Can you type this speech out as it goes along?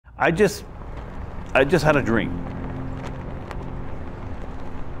I just had a dream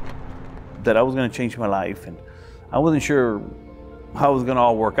that I was going to change my life, and I wasn't sure how it was going to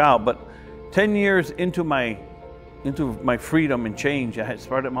all work out. But 10 years into my freedom and change, I had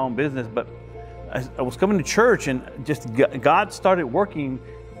started my own business, but I was coming to church, and just God started working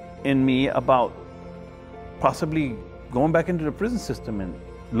in me about possibly going back into the prison system and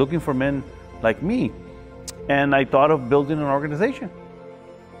looking for men like me. And I thought of building an organization,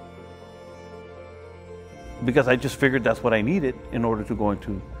 because I just figured that's what I needed in order to go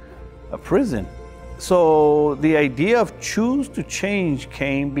into a prison. So the idea of Choose to Change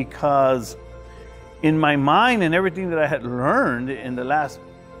came because in my mind and everything that I had learned in the last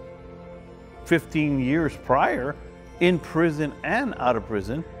 15 years prior, in prison and out of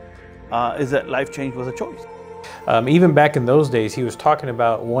prison, is that life change was a choice. Even back in those days, he was talking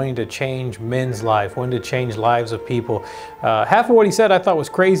about wanting to change men's life, wanting to change lives of people. Half of what he said I thought was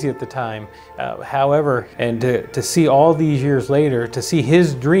crazy at the time. However, and to see all these years later, to see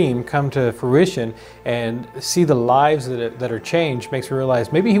his dream come to fruition and see the lives that are changed makes me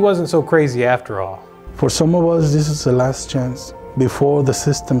realize maybe he wasn't so crazy after all. For some of us, this is the last chance before the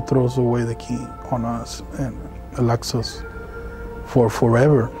system throws away the key on us and elects us for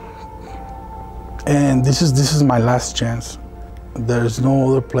forever. And this is my last chance. There's no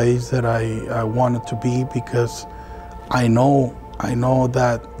other place that I wanted to be, because I know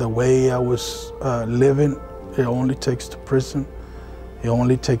that the way I was living, it only takes to prison. It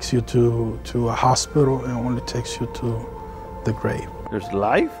only takes you to a hospital. It only takes you to the grave. There's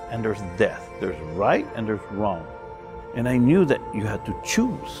life and there's death. There's right and there's wrong. And I knew that you had to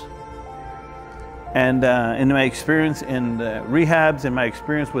choose. And in my experience in rehabs, and my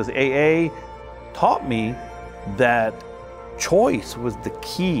experience with AA, taught me that choice was the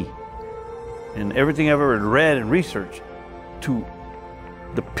key in everything I've ever read and researched to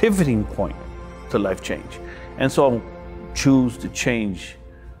the pivoting point to life change. And so Choose to Change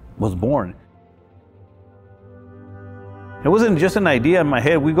was born. It wasn't just an idea in my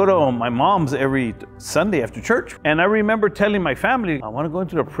head. We go to my mom's every Sunday after church. And I remember telling my family, I want to go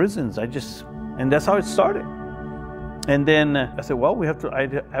into the prisons. And that's how it started. And then I said, well, I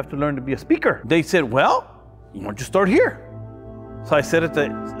have to learn to be a speaker. They said, well, why don't you start here? So I sat at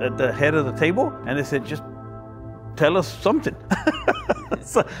the head of the table, and they said, just tell us something.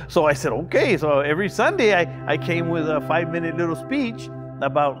 so I said, okay. So every Sunday I came with a 5-minute little speech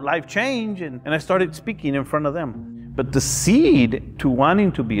about life change, and I started speaking in front of them. But the seed to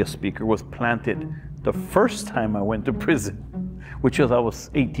wanting to be a speaker was planted the first time I went to prison, which was I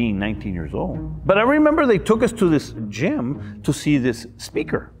was 18, 19 years old. But I remember they took us to this gym to see this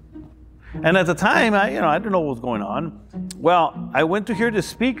speaker. And at the time, I didn't know what was going on. Well, I went to hear this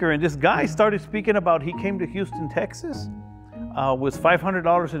speaker, and this guy started speaking about he came to Houston, Texas, with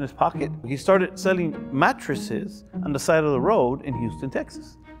 $500 in his pocket. He started selling mattresses on the side of the road in Houston,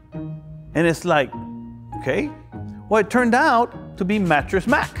 Texas. And it's like, okay. Well, it turned out to be Mattress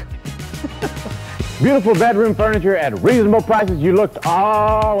Mac. Beautiful bedroom furniture at reasonable prices. You looked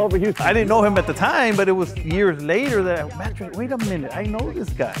all over Houston. I didn't know him at the time, but it was years later that, wait a minute, I know this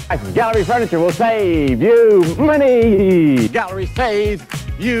guy. Gallery Furniture will save you money. Gallery saves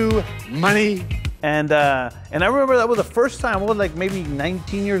you money. And I remember that was the first time. I was like maybe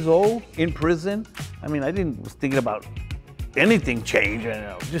 19 years old in prison. I mean, was thinking about anything change.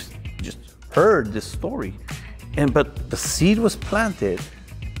 I just heard this story. But the seed was planted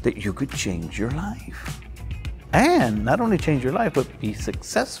that you could change your life. And not only change your life, but be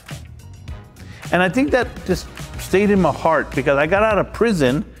successful. And I think that just stayed in my heart, because I got out of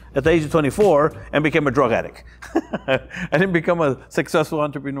prison at the age of 24 and became a drug addict. I didn't become a successful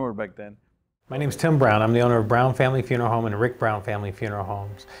entrepreneur back then. My name is Tim Brown. I'm the owner of Brown Family Funeral Home and Rick Brown Family Funeral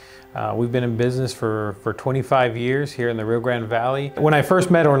Homes. We've been in business for 25 years here in the Rio Grande Valley. When I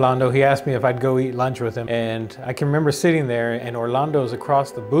first met Orlando, he asked me if I'd go eat lunch with him. And I can remember sitting there, and Orlando's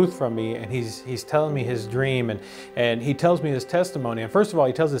across the booth from me, and he's telling me his dream, and he tells me his testimony. And first of all,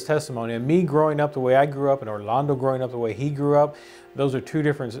 he tells his testimony, and me growing up the way I grew up and Orlando growing up the way he grew up, those are two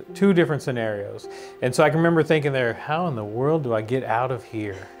different scenarios. And so I can remember thinking there, how in the world do I get out of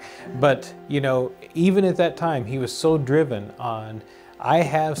here? But, even at that time, he was so driven on, I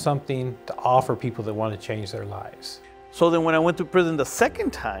have something to offer people that want to change their lives. So then when I went to prison the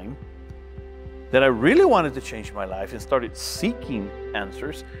second time, that I really wanted to change my life and started seeking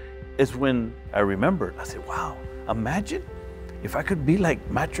answers, is when I remembered. I said, wow, imagine if I could be like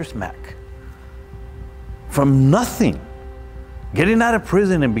Mattress Mac. From nothing, getting out of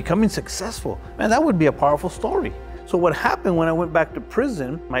prison and becoming successful. Man, that would be a powerful story. So what happened when I went back to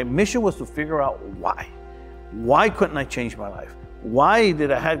prison, my mission was to figure out why. Why couldn't I change my life? Why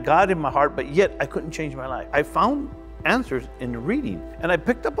did I have God in my heart, but yet I couldn't change my life? I found answers in reading. And I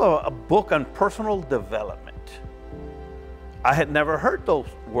picked up a book on personal development. I had never heard those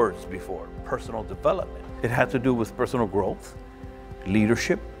words before, personal development. It had to do with personal growth,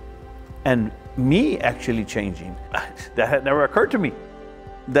 leadership, and me actually changing. That had never occurred to me,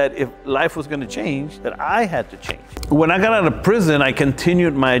 that if life was going to change, that I had to change. When I got out of prison, I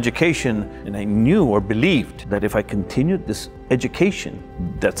continued my education, and I knew or believed that if I continued this education,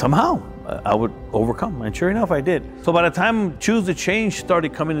 that somehow I would overcome. And sure enough, I did. So by the time Choose to Change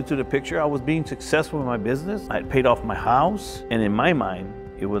started coming into the picture, I was being successful in my business. I had paid off my house. And in my mind,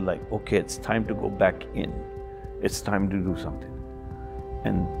 it was like, okay, it's time to go back in. It's time to do something.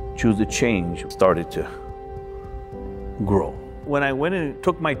 And Choose to Change started to grow. When I went and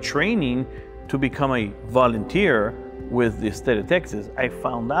took my training to become a volunteer with the state of Texas, I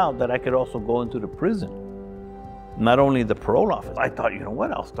found out that I could also go into the prison, not only the parole office. I thought, you know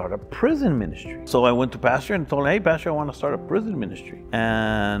what, I'll start a prison ministry. So I went to Pastor and told him, hey, Pastor, I want to start a prison ministry.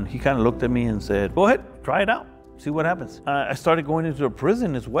 And he kind of looked at me and said, go ahead, try it out, see what happens. I started going into a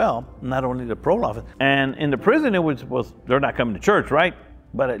prison as well, not only the parole office. And in the prison, it was they're not coming to church, right?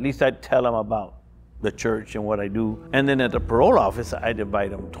 But at least I'd tell them about the church and what I do. And then at the parole office, I'd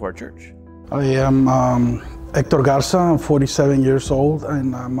invite them to our church. I am Hector Garza. I'm 47 years old,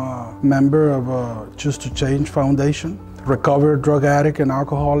 and I'm a member of Choose to Change Foundation, recovered drug addict and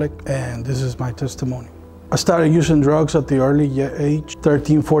alcoholic, and this is my testimony. I started using drugs at the early age,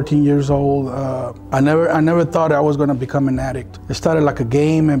 13, 14 years old. I never thought I was going to become an addict. It started like a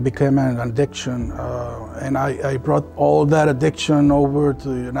game and became an addiction. And I brought all that addiction over to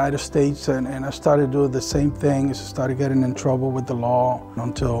the United States, and I started doing the same things. I started getting in trouble with the law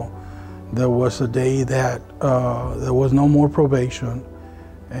until there was a day that there was no more probation,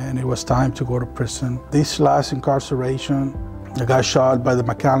 and it was time to go to prison. This last incarceration, I got shot by the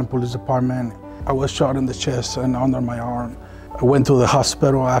McAllen Police Department. I was shot in the chest and under my arm. I went to the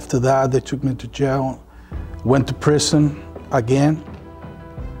hospital. After that, they took me to jail, went to prison again.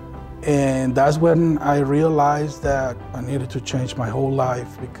 And that's when I realized that I needed to change my whole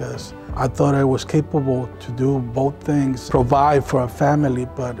life, because I thought I was capable to do both things, provide for a family,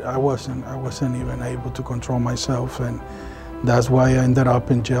 but I wasn't even able to control myself. And that's why I ended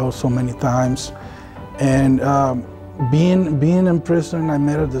up in jail so many times. And being in prison, I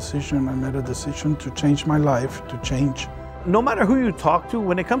made a decision to change my life, to change. No matter who you talk to,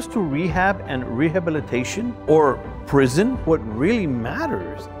 when it comes to rehab and rehabilitation or prison, what really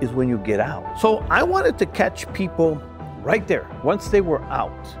matters is when you get out. So I wanted to catch people right there, once they were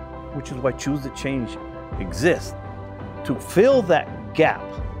out, which is why Choose to Change exists, to fill that gap,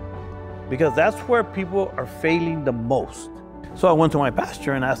 because that's where people are failing the most. So I went to my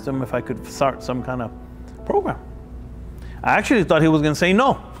pastor and asked him if I could start some kind of program. I actually thought he was going to say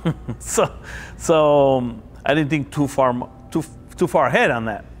no. So I didn't think too far ahead on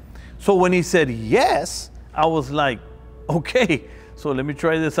that. So when he said yes, I was like, okay, so let me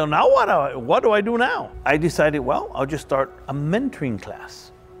try this out. Now what do I do now? I decided, well, I'll just start a mentoring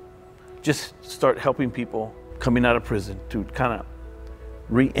class. Just start helping people coming out of prison to kind of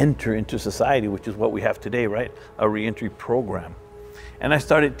re-enter into society, which is what we have today, right? A re-entry program. And I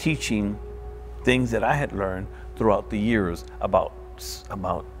started teaching things that I had learned throughout the years about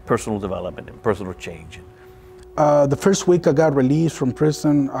personal development and personal change. The first week I got released from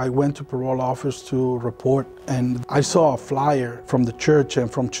prison, I went to parole office to report, and I saw a flyer from the church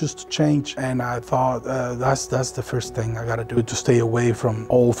and from Choose to Change, and I thought that's the first thing I got to do, to stay away from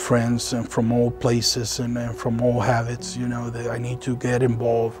old friends and from old places and from old habits. You know, that I need to get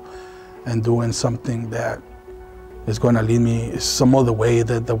involved and doing something that is going to lead me some other way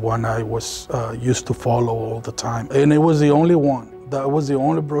than the one I was used to follow all the time. And it was the only one. That was the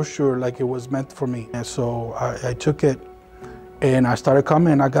only brochure like it was meant for me. And so I took it and I started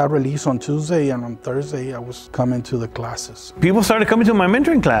coming. I got released on Tuesday, and on Thursday I was coming to the classes. People started coming to my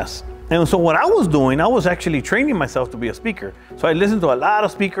mentoring class. And so what I was doing, I was actually training myself to be a speaker. So I listened to a lot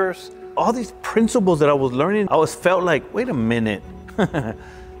of speakers. All these principles that I was learning, I always felt like, wait a minute,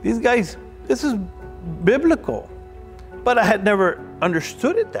 these guys, this is biblical. But I had never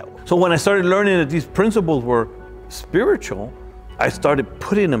understood it that way. So when I started learning that these principles were spiritual, I started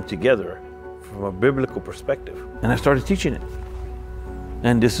putting them together from a biblical perspective, and I started teaching it.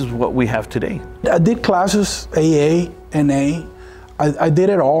 And this is what we have today. I did classes, AA, NA. I did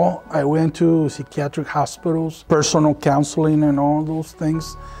it all. I went to psychiatric hospitals, personal counseling and all those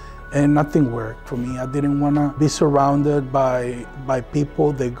things, and nothing worked for me. I didn't want to be surrounded by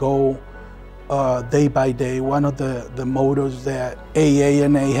people that go day by day. One of the mottos that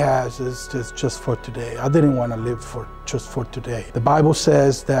AANA has is just for today. I didn't want to live just for today. The Bible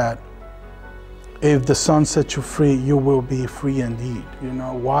says that if the Son sets you free, you will be free indeed. You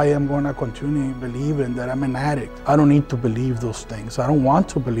know, why I'm going to continue believing that I'm an addict? I don't need to believe those things. I don't want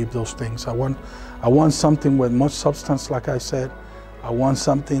to believe those things. I want something with much substance, like I said. I want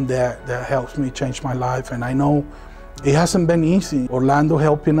something that helps me change my life. And I know it hasn't been easy. Orlando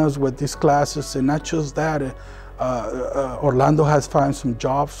helping us with these classes, and not just that. Orlando has found some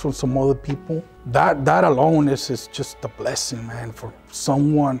jobs for some other people. That alone is just a blessing, man, for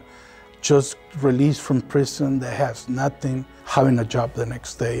someone just released from prison that has nothing, having a job the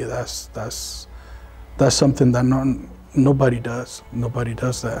next day. That's something that nobody does. Nobody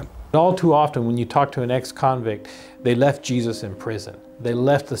does that. All too often when you talk to an ex-convict, they left Jesus in prison. They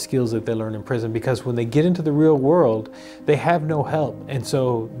left the skills that they learned in prison because when they get into the real world, they have no help. And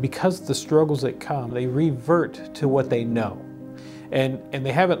so because of the struggles that come, they revert to what they know. And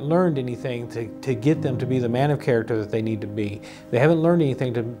they haven't learned anything to get them to be the man of character that they need to be. They haven't learned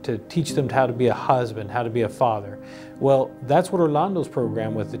anything to teach them how to be a husband, how to be a father. Well, that's what Orlando's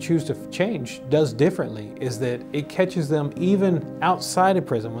program with the Choose to Change does differently, is that it catches them even outside of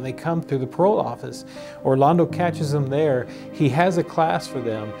prison. When they come through the parole office, Orlando catches them there. He has a class for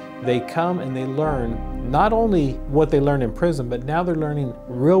them. They come and they learn not only what they learned in prison, but now they're learning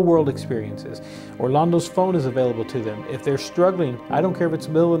real world experiences. Orlando's phone is available to them. If they're struggling, I don't care if it's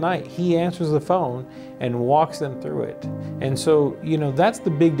the middle of the night, he answers the phone and walks them through it. And so, you know, that's the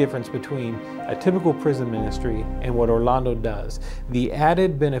big difference between a typical prison ministry and what Orlando does. The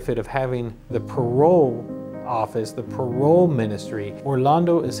added benefit of having the parole office, the parole ministry,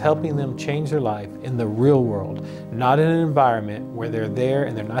 Orlando is helping them change their life in the real world, not in an environment where they're there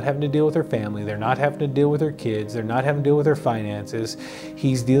and they're not having to deal with their family, they're not having to deal with their kids, they're not having to deal with their finances.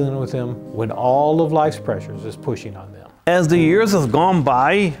 He's dealing with them when all of life's pressures is pushing on them. As the years have gone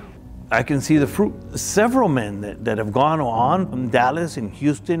by, I can see the fruit. Several men that have gone on from Dallas and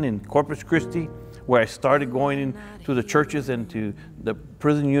Houston and Corpus Christi, where I started going into the churches and to the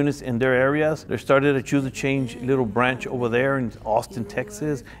prison units in their areas. They started a Choose to Change little branch over there in Austin,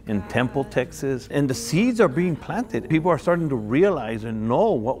 Texas, in Temple, Texas. And the seeds are being planted. People are starting to realize and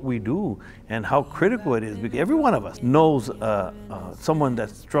know what we do and how critical it is. Because every one of us knows someone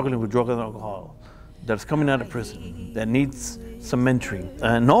that's struggling with drugs and alcohol, that's coming out of prison, that needs some mentoring.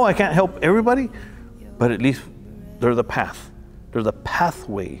 No, I can't help everybody, but at least there's a path. There's a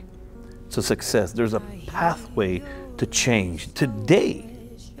pathway to success. There's a pathway to change. Today,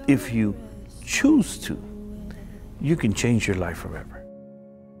 if you choose to, you can change your life forever.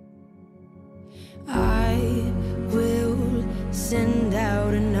 I will send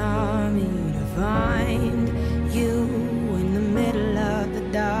out an army to find you in the middle of the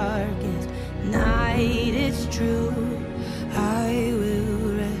darkest night. It's true, I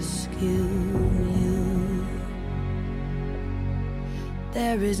will rescue you.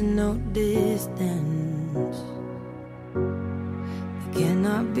 There is no distance that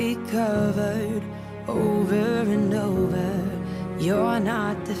cannot be covered over and over. You're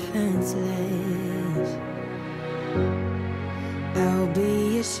not defenseless. I'll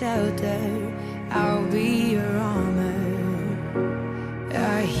be your shelter, I'll be your armor.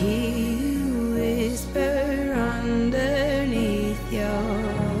 I hear you whisper underneath your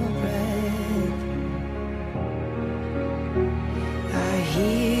breath. I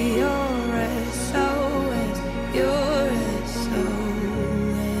hear your SOS, your SOS.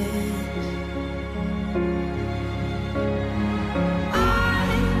 I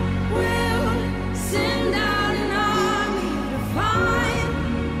will send out an army to find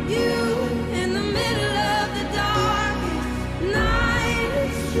you in the middle of the darkest night.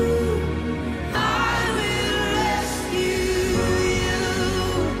 It's true, I will rescue you.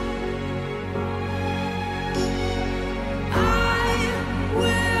 I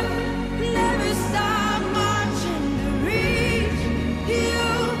will never stop marching to reach you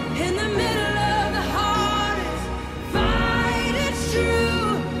in the middle of the hardest fight. It's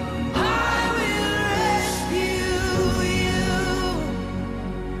true, I will rescue you.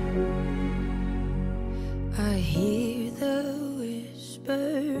 I hear the whisper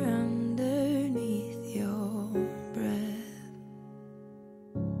underneath your breath.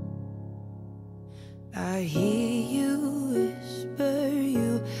 I hear you whisper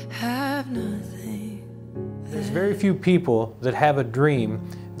you have nothing. There's very few people that have a dream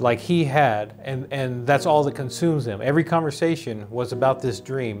like he had, and that's all that consumes them. Every conversation was about this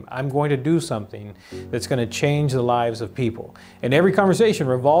dream. I'm going to do something that's going to change the lives of people. And every conversation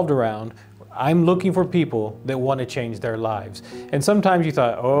revolved around, I'm looking for people that want to change their lives. And sometimes you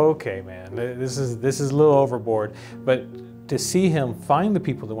thought, okay, man, this is a little overboard. But to see him find the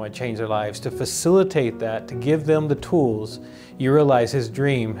people that want to change their lives, to facilitate that, to give them the tools, you realize his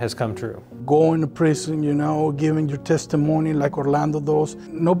dream has come true. Going to prison, you know, giving your testimony like Orlando does.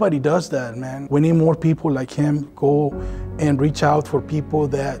 Nobody does that, man. We need more people like him. Go and reach out for people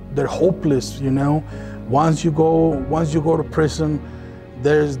that they're hopeless, you know. Once you go to prison,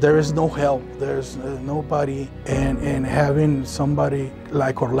 there is no help. There's nobody, and having somebody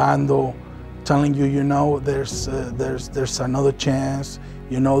like Orlando telling you, you know, there's another chance,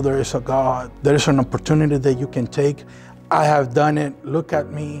 you know, there is a God, there is an opportunity that you can take. I have done it, look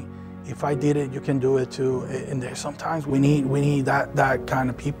at me, if I did it, you can do it too. And there's sometimes we need that kind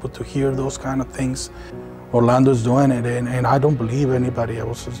of people to hear those kind of things. Orlando's doing it, and I don't believe anybody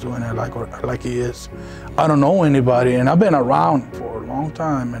else is doing it like he is. I don't know anybody, and I've been around for a long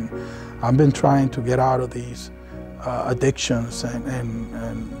time, and I've been trying to get out of these addictions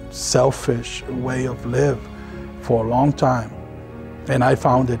and selfish way of live for a long time. And I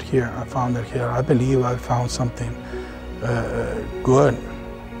found it here. I believe I found something good,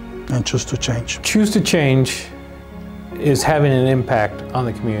 and choose to change. Choose to change is having an impact on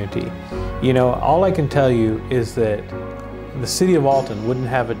the community. You know, all I can tell you is that the city of Alton wouldn't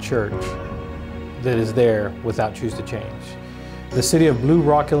have a church that is there without Choose to Change. The city of Blue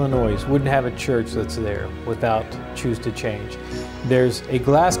Rock, Illinois wouldn't have a church that's there without Choose to Change. There's a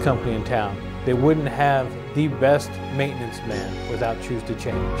glass company in town that wouldn't have the best maintenance man without Choose to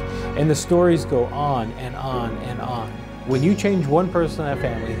Change. And the stories go on and on and on. When you change one person in that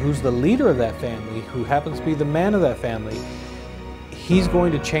family, who's the leader of that family, who happens to be the man of that family, he's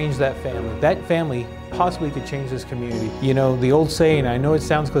going to change that family. That family possibly could change this community. You know, the old saying, I know it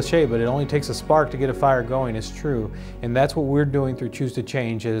sounds cliche, but it only takes a spark to get a fire going, is true. And that's what we're doing through Choose to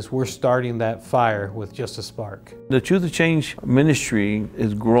Change, is we're starting that fire with just a spark. The Choose to Change ministry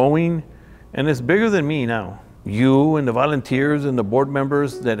is growing, and it's bigger than me now. You and the volunteers and the board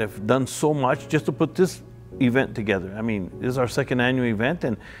members that have done so much just to put this event together. I mean, this is our second annual event,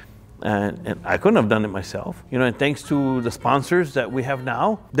 and I couldn't have done it myself. You know, and thanks to the sponsors that we have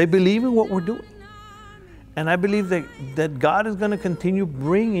now, they believe in what we're doing. And I believe that God is going to continue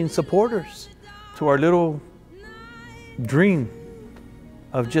bringing supporters to our little dream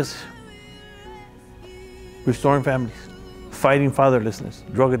of just restoring families, fighting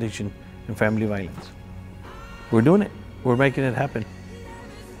fatherlessness, drug addiction, and family violence. We're doing it. We're making it happen.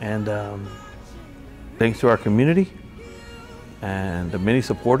 And thanks to our community and the many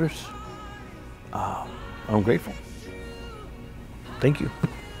supporters, I'm grateful. Thank you.